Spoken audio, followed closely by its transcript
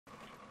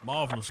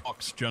Marvelous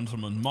cocks,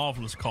 gentlemen.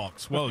 Marvelous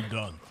cocks. Well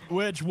done.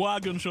 Which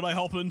wagon should I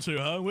hop into,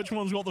 huh? Which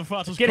one's got the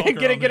fattest cock? Get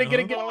it.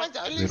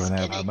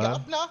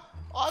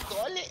 I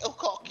got a little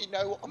cock, you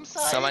know what I'm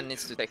saying? Someone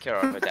needs to take care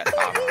of that.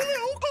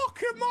 Little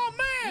cock in my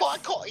man. My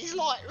cock is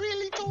like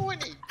really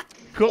tiny.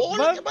 Cool, Oh,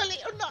 look at my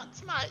little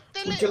nuts, mate.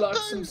 They're Would you little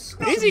like goose.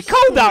 some? Is he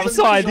cold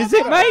outside? Is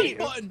it, mate?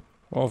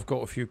 Well, I've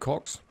got a few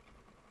cocks.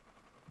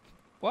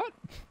 What?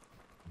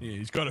 Yeah,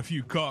 he's got a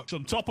few cocks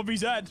on top of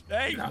his head.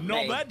 Hey,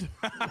 not bad.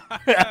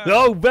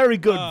 Oh, very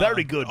good,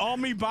 very good.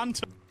 Army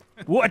banter.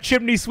 What a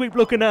chimney sweep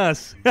looking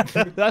ass.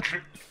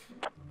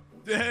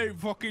 Hey,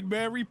 fucking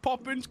Mary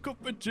Poppins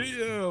cup of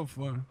tea. Oh,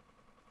 fun.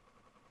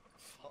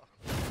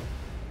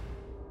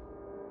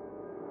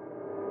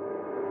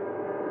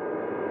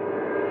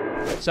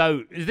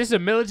 So, is this a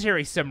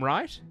military sim,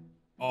 right?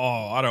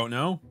 Oh, I don't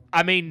know.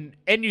 I mean,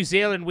 in New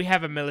Zealand, we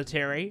have a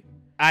military.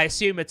 I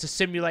assume it's a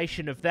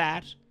simulation of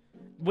that.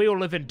 We all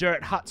live in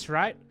dirt huts,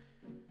 right?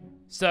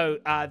 So,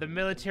 the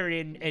military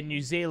in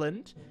New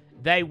Zealand,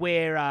 they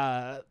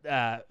wear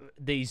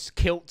these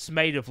kilts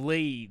made of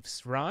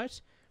leaves, right?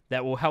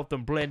 That will help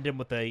them blend in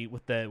with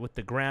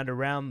the ground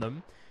around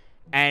them,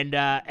 and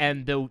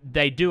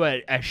they do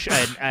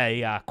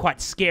a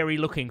quite scary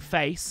looking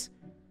face,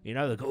 you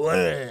know. They go,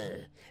 "Ugh,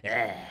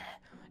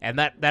 and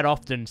that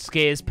often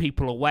scares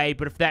people away.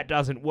 But if that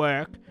doesn't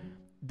work,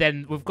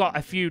 then we've got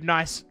a few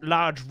nice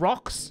large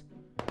rocks,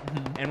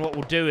 and what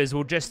we'll do is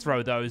we'll just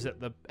throw those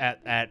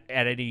at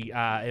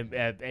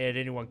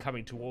anyone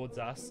coming towards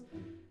us.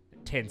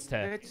 Tends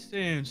to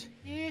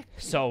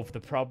solve the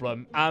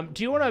problem.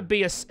 Do you want to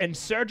be an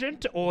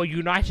insurgent or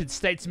United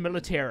States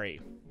military?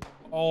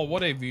 Oh,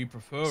 whatever you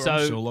prefer.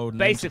 So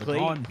basically,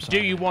 do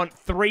you want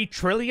 $3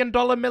 trillion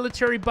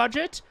military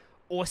budget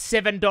or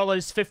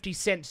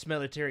 $7.50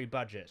 military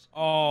budget?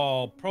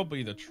 Oh,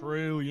 probably the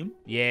trillion.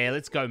 Yeah,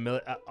 let's go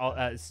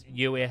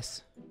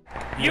US.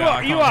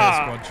 Yeah,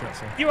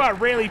 You are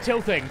really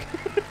tilting.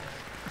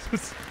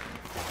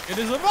 It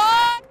is a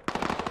vibe.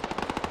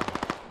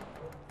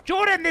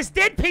 Jordan, there's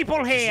dead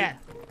people here!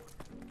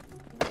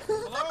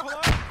 Hello?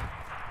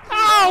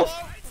 Oh,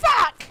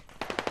 fuck!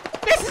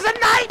 This is a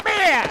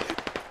nightmare!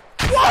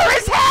 War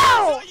is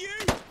hell!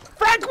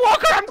 Frank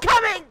Walker, I'm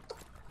coming!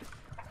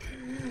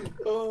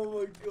 Oh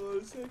my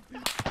god,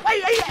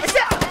 Wait, is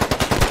that...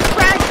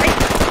 Frank!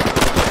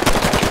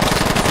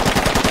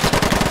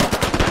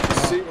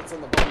 See what's on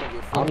the bottom of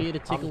your phone. I'm here to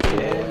tickle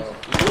boys.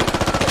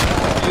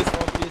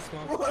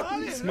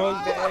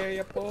 Smoke the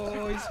area,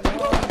 boys.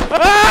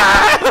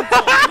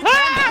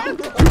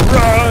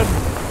 Run!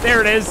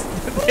 There it is.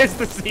 There's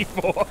the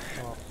C4.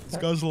 This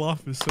guy's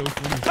laugh is so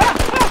funny.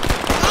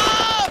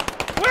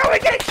 Where are we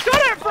getting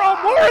shot at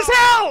from? War is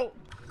hell!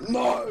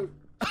 No!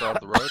 Side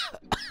of the road.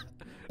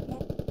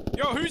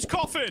 Yo, who's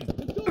coughing?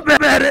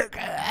 Medic!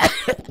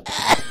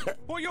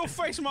 Put your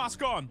face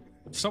mask on.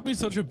 Stop being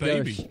such a Yo,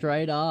 baby.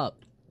 straight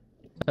up.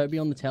 Toby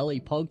on the telly,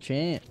 Pog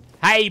Champ.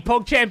 Hey,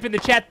 PogChamp in the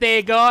chat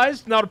there,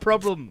 guys. Not a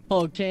problem.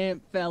 Pog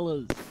Champ,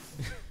 fellas.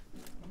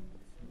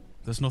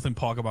 There's nothing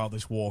pog about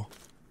this war.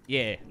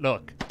 Yeah,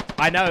 look.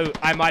 I know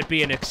I might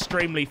be an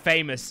extremely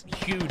famous,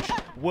 huge,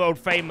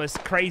 world-famous,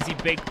 crazy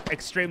big,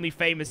 extremely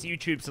famous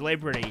YouTube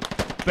celebrity.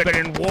 But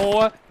in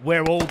war,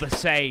 we're all the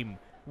same.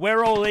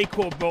 We're all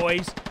equal,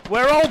 boys.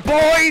 We're all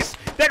boys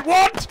that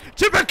want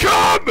to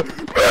become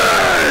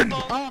men!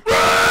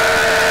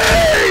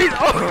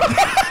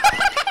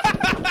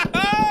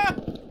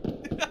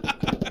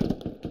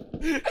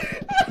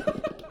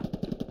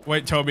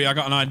 Wait, Toby, I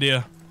got an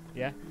idea.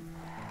 Yeah?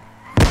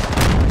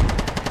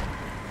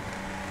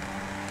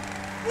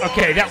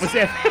 Okay, that was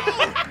it.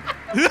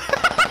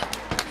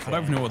 I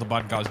don't even know what the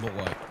bad guys look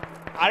like.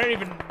 I don't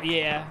even...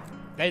 Yeah.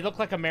 They look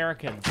like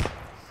Americans.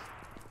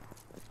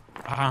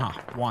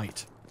 Ah,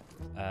 white.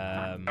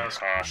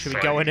 Should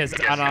we go in as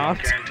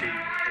unarmed?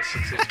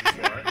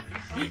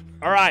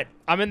 Alright,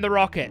 I'm in the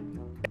rocket.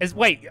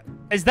 Wait,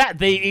 is that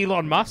the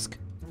Elon Musk?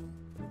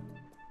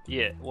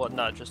 Yeah, well,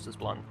 no, just as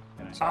blunt.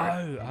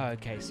 Sorry. Oh,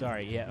 okay,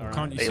 sorry, yeah, alright.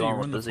 Can't you see Elon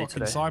you're in the was busy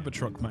fucking today.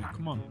 Cybertruck, mate?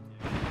 Come on.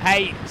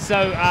 Hey,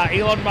 so,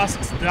 Elon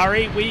Musk's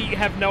Durry, we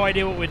have no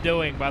idea what we're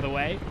doing, by the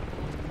way.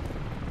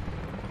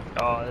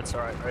 Oh, that's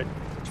alright, right?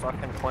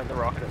 Fucking point the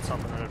rocket at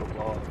something and it'll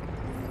blow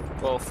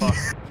up. Well, fuck.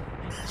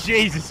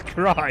 Jesus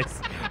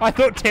Christ. I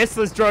thought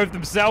Teslas drove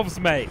themselves,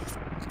 mate.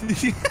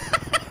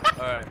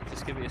 Alright,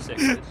 just give me a sec,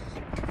 please.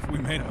 We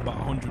made it about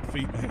 100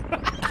 feet, mate.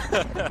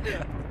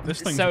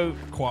 This thing's So-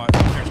 quiet.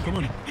 It's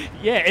coming.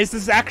 Yeah, is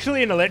this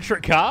actually an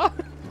electric car?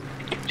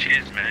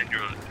 Cheers, man.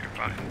 You're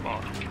fucking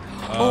boss.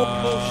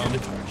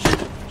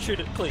 Shoot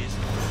it, please.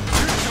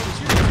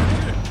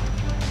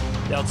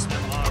 That's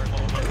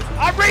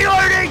I'm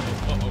reloading!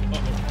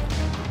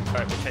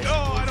 Alright, we're chasing. No,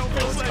 I don't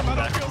feel safe. I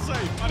don't feel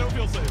safe. I don't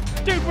feel safe.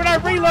 Dude, when I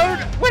reload,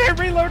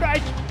 I...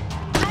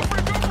 Go for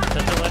it, go for it.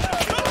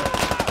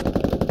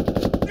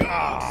 No!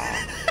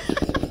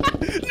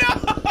 Did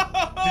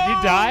you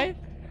die?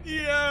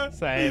 Yeah.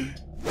 Same.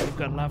 You've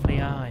got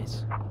lovely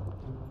eyes.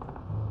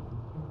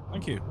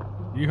 Thank you.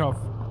 You have...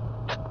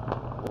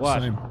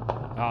 What? Same.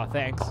 Oh,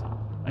 thanks.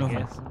 I Nothing.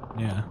 guess.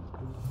 Yeah.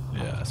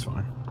 Yeah, that's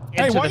fine.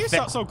 Hey, why you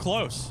sat so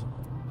close?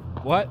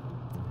 What?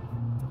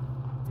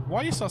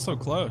 Why you sat so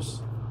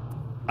close?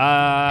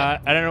 I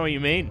don't know what you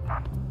mean.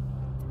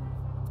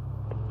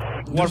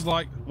 There's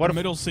like a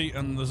middle seat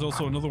and there's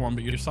also another one,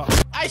 but you just sat.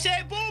 I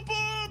said boom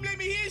boom. Let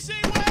me hear you say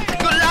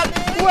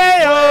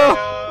Wayo!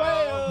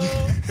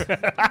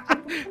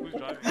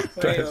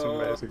 That's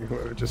amazing.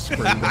 We're just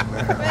screaming there.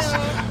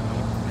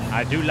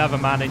 I do love a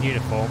man in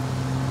uniform.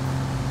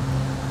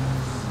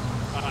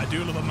 I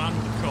do love a man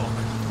with a cock.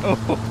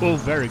 Oh,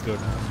 very good.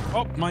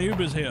 Oh, my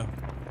Uber's here.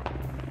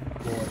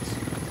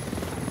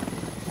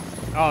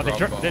 Oh, they're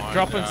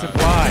dropping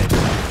supplies.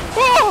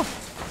 Oh!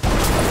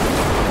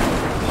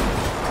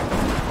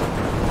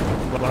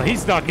 Well,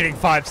 he's not getting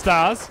 5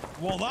 stars.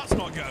 Well, that's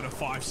not getting a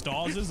 5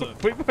 stars, is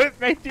it? We both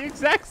made the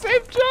exact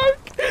same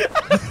joke.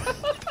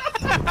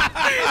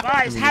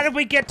 Guys, how did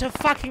we get to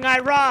fucking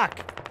Iraq?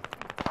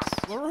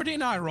 We're already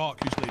in Iraq,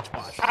 usually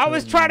twice. I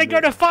was trying to go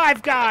to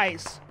Five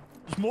Guys.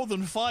 There's more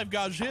than 5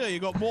 guys here. You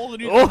got more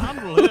than you can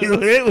handle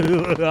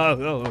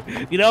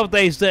here. You know what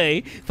they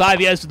say?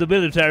 5 years to the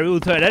military will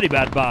turn any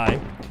man by.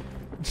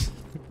 Is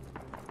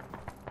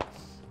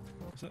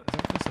that what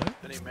they say?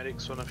 Any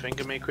medics want to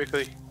finger me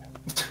quickly?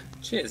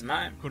 Cheers,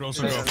 mate. Could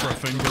also go for a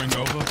fingering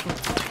over.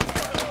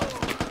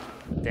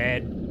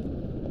 Dead.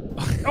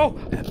 Oh,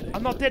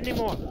 I'm not dead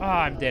anymore. Oh,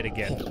 I'm dead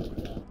again.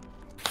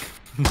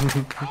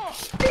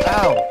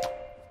 Ow!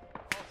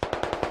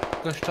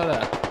 Gosh,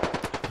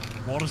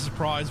 What a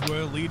surprise,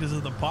 we're leaders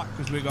of the pack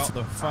because we got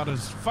the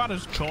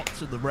fattest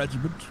cots in the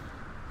regiment.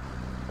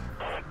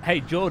 Hey,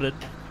 Jordan.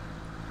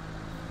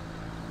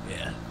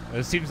 Yeah.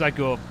 It seems like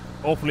you're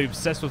awfully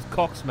obsessed with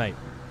cocks, mate.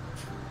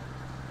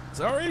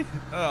 Sorry?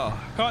 Oh,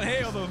 can't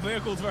hear you, the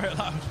vehicle's very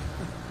loud.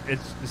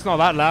 It's not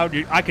that loud.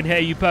 I can hear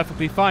you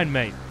perfectly fine,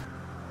 mate.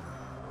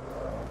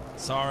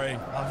 Sorry,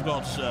 I've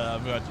got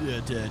tinnitus.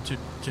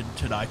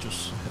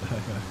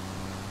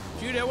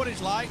 Do you know what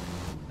it's like?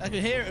 I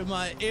can hear it in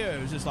my ear.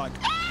 It was just like.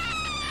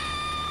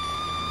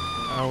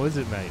 Oh, is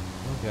it, mate?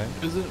 Okay.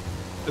 Isn't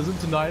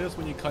tinnitus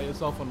when you cut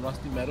yourself on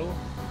rusty metal?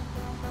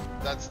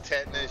 That's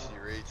tetanus, you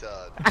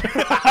retard.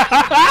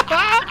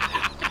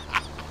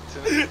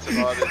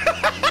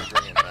 Tinnitus is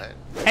bringing, mate.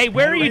 Hey,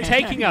 where are you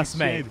taking us,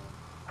 mate?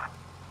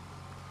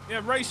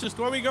 Yeah, racist.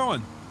 Where are we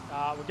going?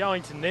 We're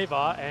going to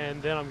Neva,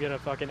 and then I'm gonna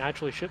fucking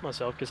actually shit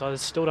myself because I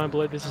still don't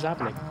believe this is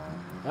happening.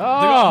 They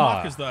got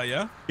markers there,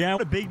 yeah? Yeah,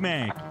 what a Big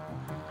Mac.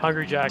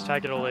 Hungry Jack's,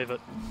 take it or leave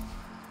it.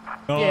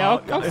 Yeah,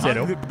 I'll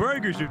settle. The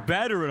burgers are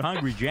better at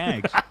Hungry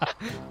Jack's.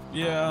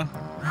 Yeah.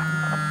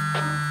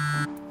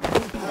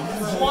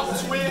 Plot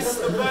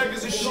twist, the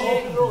burgers are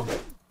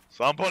shit.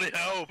 Somebody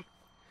help!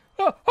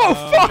 Oh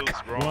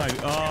fuck! Right,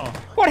 oh.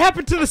 What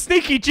happened to the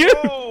sneaky Jew?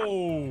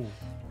 Oh!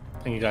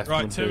 You guys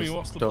Right, Timmy,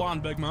 what's the plan,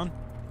 big man?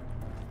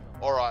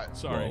 Alright.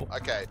 Sorry.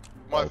 Okay.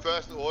 My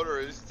first order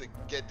is to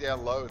get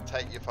down low and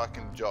take your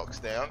fucking jocks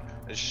down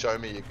and show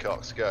me your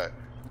cocks. Go.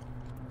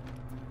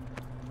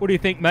 What do you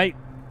think, mate?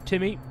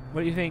 Timmy,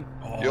 what do you think?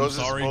 Oh, Yours is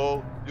sorry.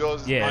 small.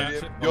 Yours is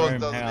medium.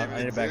 Yours doesn't even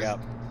exist. back up.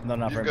 Not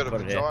enough You've got a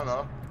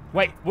vagina.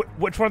 Wait,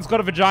 which one's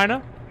got a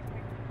vagina?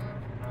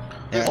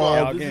 This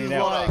Oh, one. this is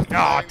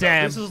Oh,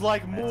 damn. This is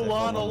like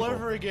Mulan all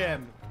over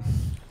again.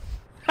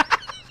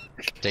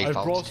 I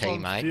brought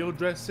some field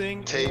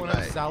dressing. Tea, Anyone have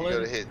mate. You salad?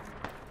 gotta hit.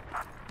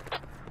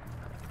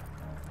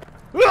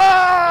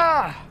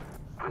 Ah!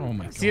 Oh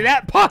my god. See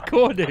that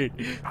parkour, dude?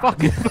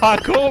 Fucking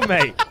parkour,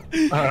 mate.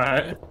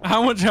 Alright.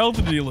 How much health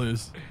did you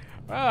lose?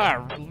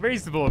 Ah,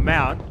 reasonable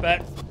amount,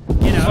 but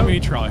you know. Let me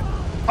try.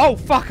 Oh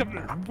fuck!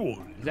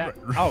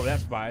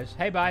 That's Byze.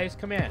 Hey Byze,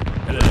 come here.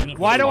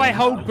 Why do I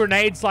hold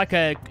grenades like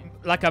a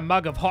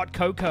mug of hot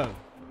cocoa?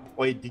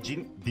 Wait, did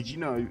you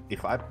know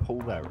if I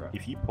pull that, right?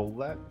 If you pull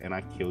that and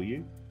I kill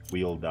you,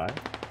 we all die?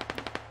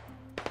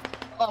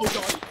 Oh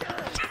god.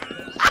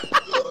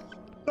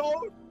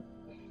 No.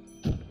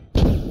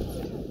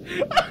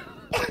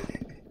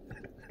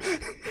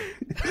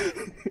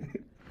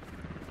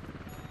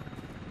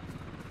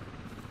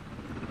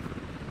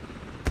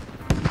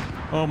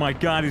 Oh my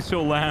god, he's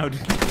so loud.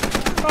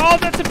 Oh,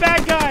 that's a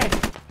bad guy.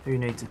 Who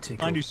needs a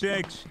tickle?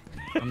 96.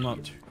 I'm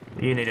not.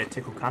 You need a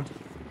tickle, cunt.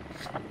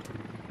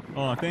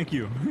 Oh, thank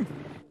you.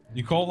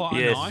 You call that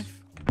Yes. a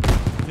knife?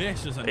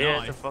 This is a Yeah,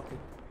 knife. it's a fucking.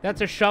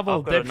 That's a shovel,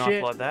 I've got a knife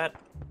dipshit. like that.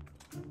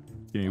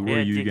 Okay, where Yeah,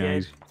 are you dickhead.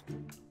 guys?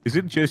 Is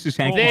it just as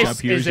hanky This up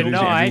here is as a it is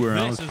knife. everywhere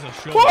else? This is a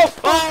shovel. Whoa,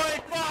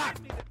 fuck!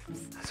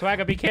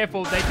 Swagger, be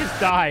careful. They just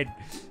died.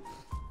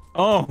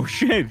 Oh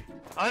shit!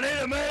 I need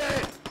a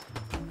minute!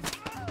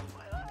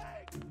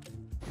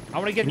 I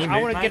want to get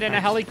in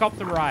a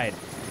helicopter ride.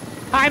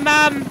 Hi,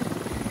 Mum.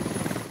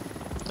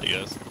 Hey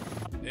guys.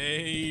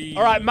 Hey.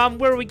 All right, Mum,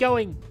 where are we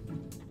going?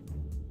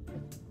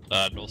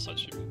 North side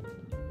ship.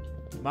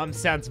 Mum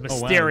sounds wow.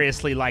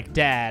 mysteriously like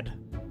Dad.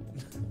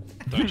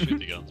 Don't shoot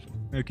the guns.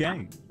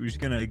 Okay, we're just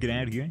gonna get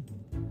out of here.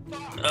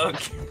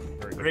 Okay.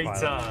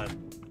 Retard.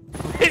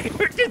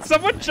 Did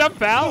someone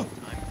jump out?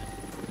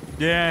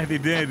 Yeah, they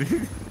did. It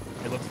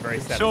looks very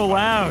sad. So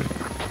loud.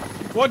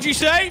 What'd you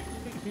say?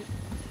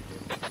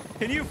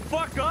 Can you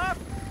fuck off?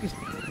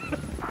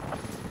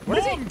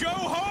 Mom, go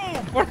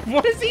home!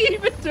 What is he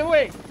even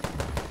doing?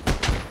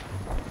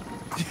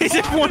 Is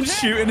everyone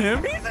shooting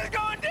him? He's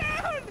going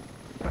down!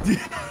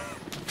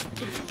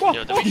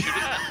 Yo, did we shoot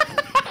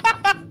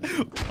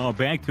it? Oh,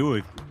 back to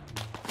it.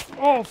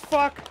 Oh,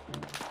 fuck.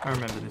 I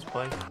remember this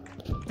place.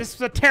 This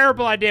is a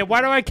terrible idea.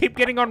 Why do I keep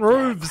getting on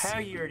roofs? How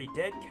are you already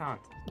dead, cunt?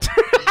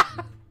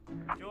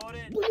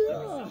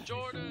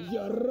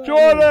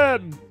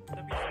 Jordan!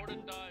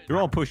 They're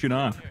all pushing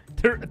off.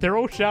 They're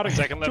all shouting,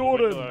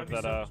 Jordan!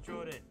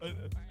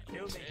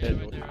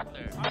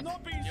 I'm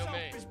not being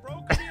selfish,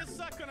 bro. Give me a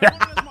second. I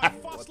wonder if my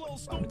fast little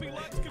stumpy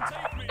legs can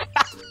take me.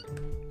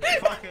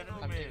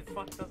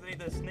 Fuck doesn't eat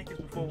those Snickers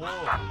before war.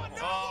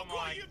 Oh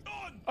my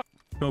god.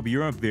 Toby,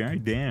 you're up there.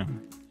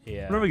 Damn.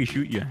 Yeah. Where do I can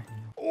shoot you?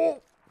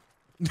 Oh.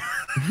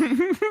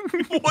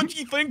 What do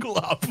you think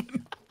will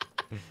happen?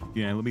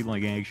 Yeah, let me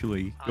like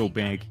actually go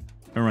back.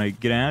 All right,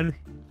 get out.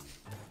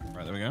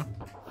 Right, there we go.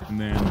 And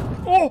then.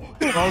 Oh.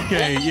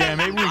 Okay, yeah,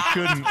 maybe we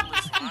shouldn't.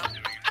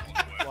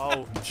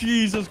 Whoa.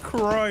 Jesus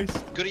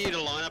Christ. Good of you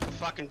to line up a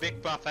fucking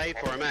big buffet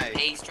for him, eh?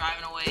 He's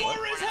driving away.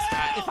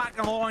 You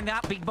fucking lined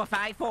up big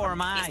buffet for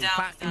him, eh? He's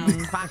down,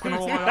 Fucking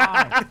all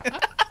right.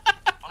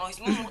 Oh no, he's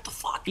moving. What the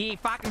fuck? Yeah,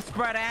 fucking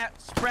spread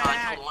out. Spread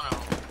out.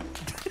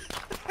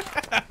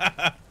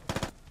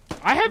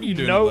 I have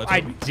no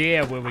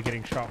idea where we're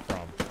getting shot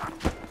from.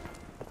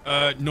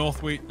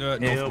 Northwest.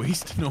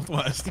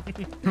 Northwest.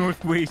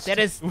 Northwest. That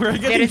is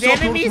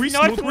enemies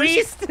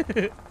northwest.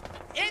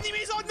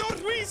 Enemies on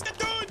northwest. They're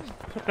done.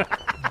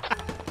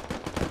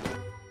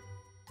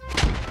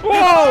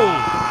 Whoa!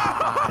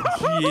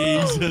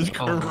 Jesus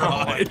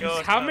Christ.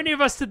 How many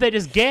of us did they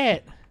just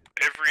get?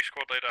 Every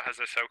squad leader has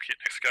their cell kit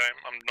next game.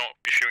 I'm not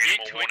issuing any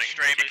more warnings.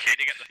 Streamers need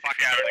to get the fuck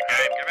out of the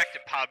game. Go back to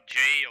PUBG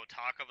or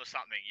Tarkov or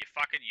something. You're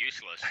fucking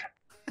useless.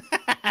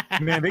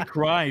 Man, they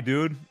cry,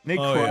 dude. They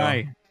cry.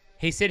 Yeah.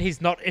 He said he's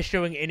not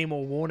issuing any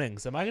more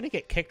warnings. Am I going to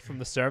get kicked from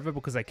the server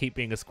because I keep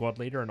being a squad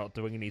leader and not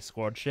doing any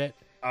squad shit?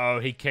 Oh,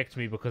 he kicked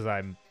me because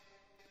I'm...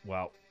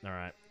 Well,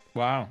 alright.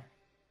 Wow.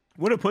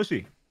 What a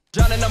pussy.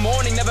 John in the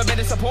morning, never been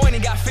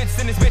disappointing. Got fits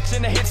in this bitch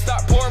and the hits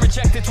start pouring.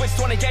 Rejected Twitch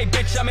 20k,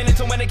 bitch. I'm in it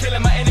to win it,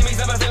 killing my enemies.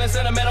 Never feeling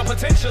sentimental,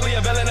 potentially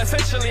a villain.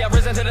 Essentially, I've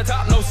risen to the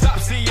top, no stop.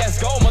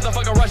 CSGO,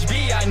 motherfucker, rush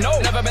B. I know.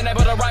 Never been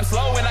able to rhyme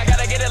slow, and I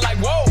gotta get it like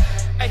whoa.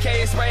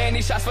 AKA spraying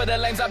these shots for the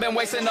lames. I've been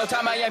wasting no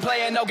time. I ain't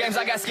playing no games.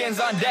 I got skins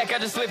on deck. I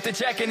just flipped the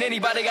check, and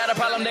anybody got a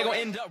problem, they gon'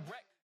 end up.